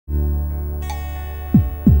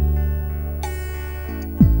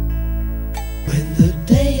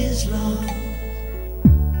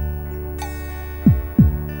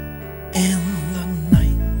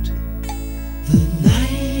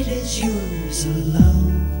is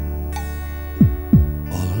alone,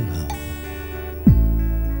 all alone.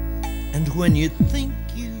 And when you think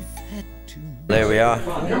you've had too much. There we are.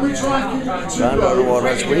 Granddaughter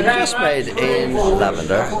Waters. We've just made in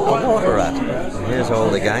Lavendar a water rat. Here's all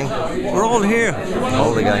the gang. We're all here.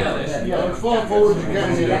 All the gang.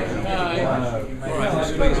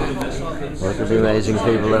 Look at the amazing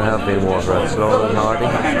people that have been water rats. Laura and Hardy.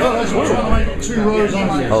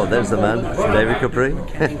 Oh, there's the man. David Capri.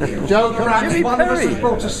 Jimmy Perry.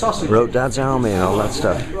 Wrote Dad's Army and all that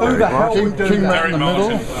stuff. King Matt in the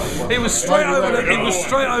middle. He was straight over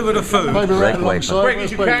the food. Rick Wakeman.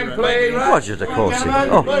 Rick, you can play. Roger de Courcy.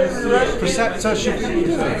 Oh. Preceptor should be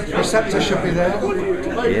there.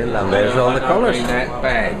 Yeah, and there's all the colours.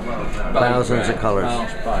 Thousands of colours.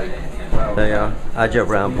 There you are. Adjo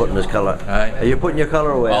Brown putting his colour. Are you putting your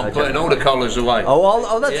colour away? I'm putting all the colours away.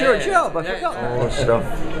 Oh, that's your job. I forgot. All the stuff.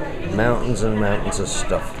 Mountains and mountains of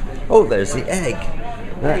stuff. Oh, there's the egg.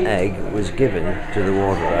 That egg was given to the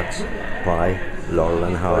water rats by Laurel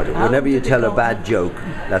and Hardy. Whenever you tell a bad joke,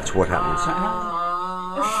 that's what happens.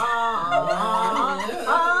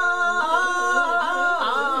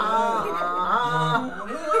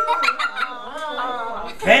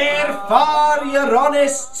 Fair far your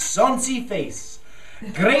honest sonsy face,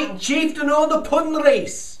 great chieftain o' the puddin'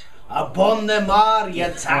 race, upon the mar ye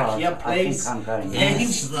tak your place, in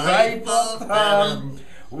stripe of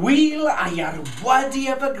wheel a your body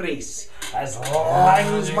of a grace, as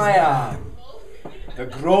lang as my arm. The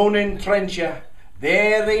groaning trencher,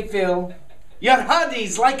 there they fill, your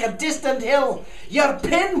huddies like a distant hill, your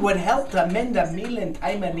pin would help to mend a meal in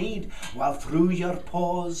time of need, while through your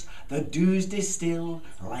paws the dews distill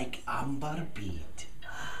like amber bead.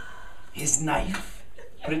 His knife,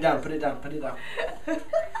 put it down,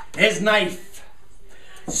 his knife,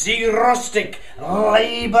 see rustic,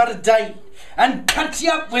 labour dight, and cut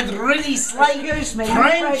you up with ready slide,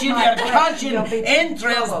 trenching your cushion,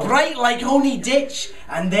 entrails bright like honey ditch,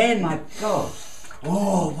 and then, my God.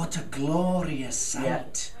 Oh, what a glorious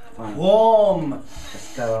sight. Warm,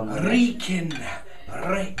 reeking,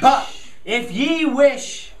 but if ye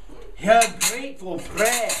wish your grateful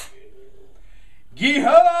prayer, gie her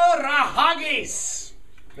a haggis.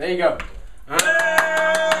 There you go.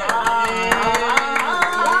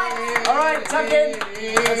 Alright, tuck in.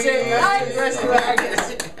 That's it. That's the rest of the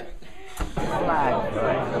haggis.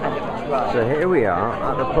 So here we are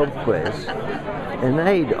at the pub quiz in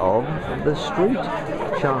aid of the Street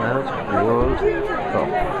Child World Cup.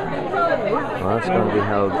 Well, that's going to be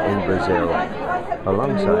held in Brazil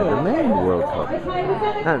alongside the main World Cup.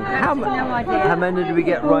 And how many did we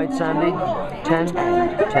get right, Sandy? 10?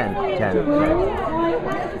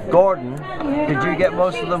 10. Gordon, did you get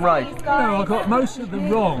most of them right? No, I got most of them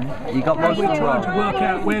wrong. You got most of them wrong? We're trying to work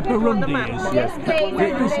out where Burundi is. Yes.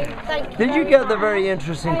 Did you get the very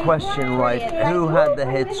interesting question right? Who had the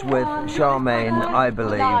hits with Charmaine, I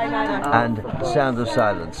Believe, and Sound of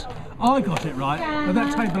Silence? I got it right, but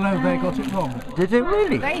that table over there got it wrong. Did they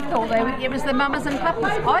really? They thought it was the mamas and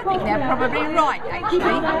papas. I think they're probably right,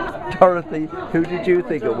 actually. Dorothy, who did you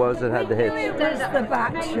think it was that had the hits? It was The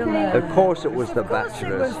Bachelors. Of course it was The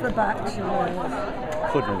Bachelors. It was The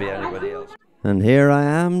Bachelors. Couldn't be anybody else. And here I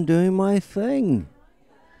am doing my thing.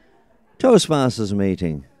 Toastmasters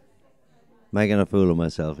meeting. Making a fool of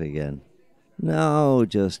myself again. No,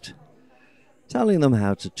 just telling them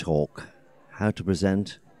how to talk, how to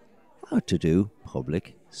present, how to do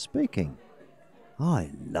public speaking.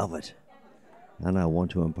 I love it. And I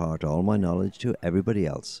want to impart all my knowledge to everybody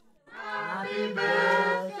else. Happy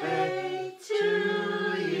birthday to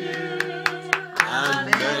you.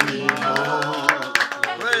 And many more.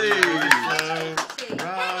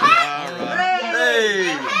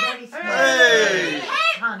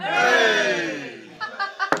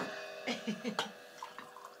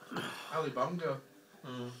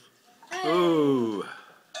 Ooh.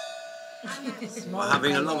 We're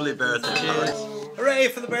having a lovely birthday. Cheers. Hooray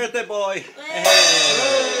for the birthday boy.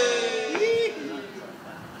 Hey.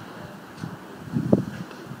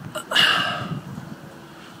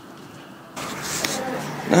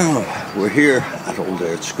 Now, we're here at Old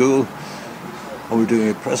Aird School and we're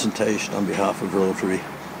doing a presentation on behalf of Rotary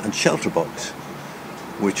and Shelterbox,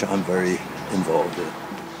 which I'm very involved in.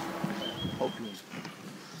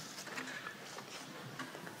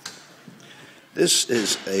 This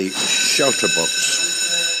is a shelter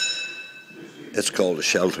box. It's called a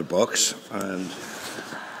shelter box, and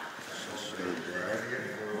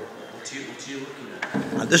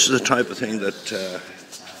this is the type of thing that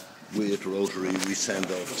we at Rotary we send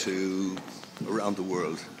off to around the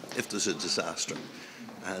world if there's a disaster.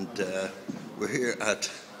 And we're here at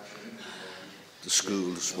the school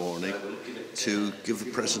this morning to give a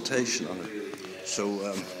presentation on it.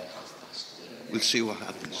 So we'll see what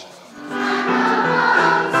happens.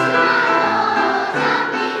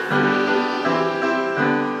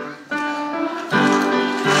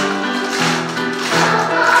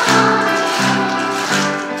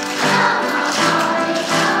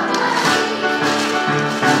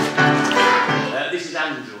 This is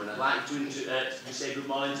Andrew, and I'd like to say good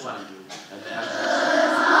morning to Andrew. Good morning,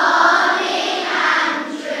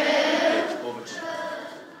 Andrew. Over to you.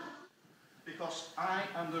 Because I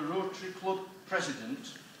am the Rotary Club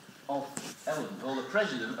President of Elland, or the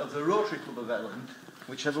President of the Rotary Club of Elland,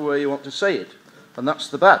 whichever way you want to say it. And that's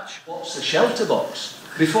the badge. What's the shelter box?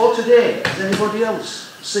 Before today, has anybody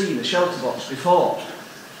else seen a shelter box before?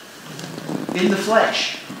 In the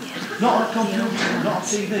flesh? Not on a computer, not on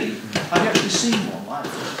TV. Have you actually seen one like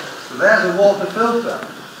this? So there's a water filter.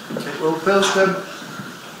 It will filter,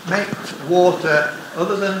 make water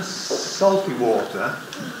other than salty water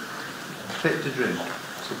fit to drink.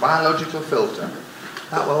 It's a biological filter.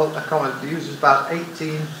 That will accommodate, uses about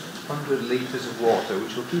 1,800 litres of water,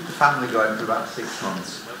 which will keep the family going for about 6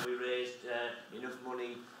 months. When we raised enough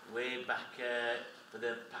money way back for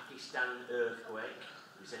the Pakistan earthquake,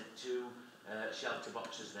 we sent 2 shelter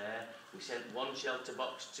boxes there. We sent 1 shelter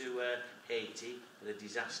box to Haiti for the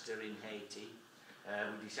disaster in Haiti.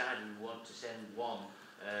 We decided we want to send 1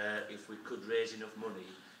 if we could raise enough money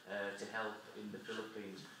to help in the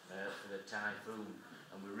Philippines for the typhoon.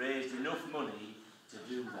 And we raised enough money to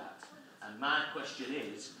do that. And my question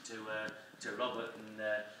is to Robert and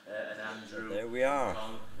Andrew. There we are.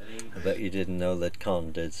 I bet you didn't know that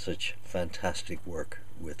Con did such fantastic work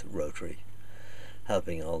with Rotary,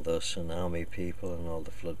 helping all those tsunami people and all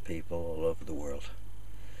the flood people all over the world.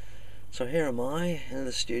 So here am I in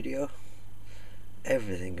the studio,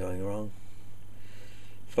 everything going wrong.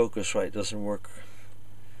 Focusrite doesn't work,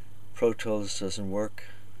 Pro Tools doesn't work,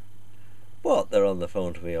 but they're on the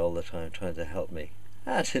phone to me all the time trying to help me,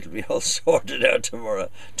 and it'll be all sorted out tomorrow,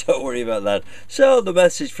 don't worry about that. So the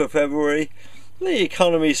message for February: the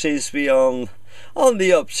economy seems to be on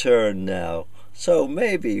the upturn now. So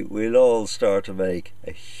maybe we'll all start to make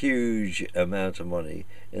a huge amount of money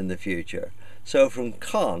in the future. So from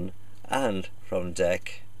Con and from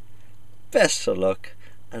Dec, best of luck,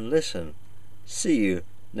 and listen, see you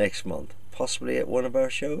next month, possibly at one of our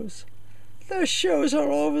shows. There's shows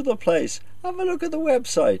all over the place. Have a look at the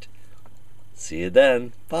website. See you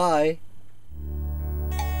then. Bye.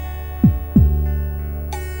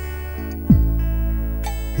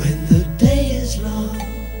 When the day is long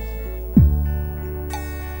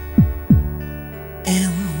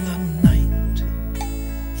and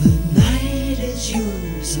the night is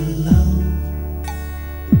yours alone,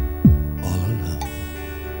 all alone.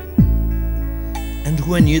 And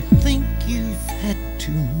when you think you've had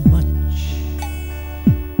too much,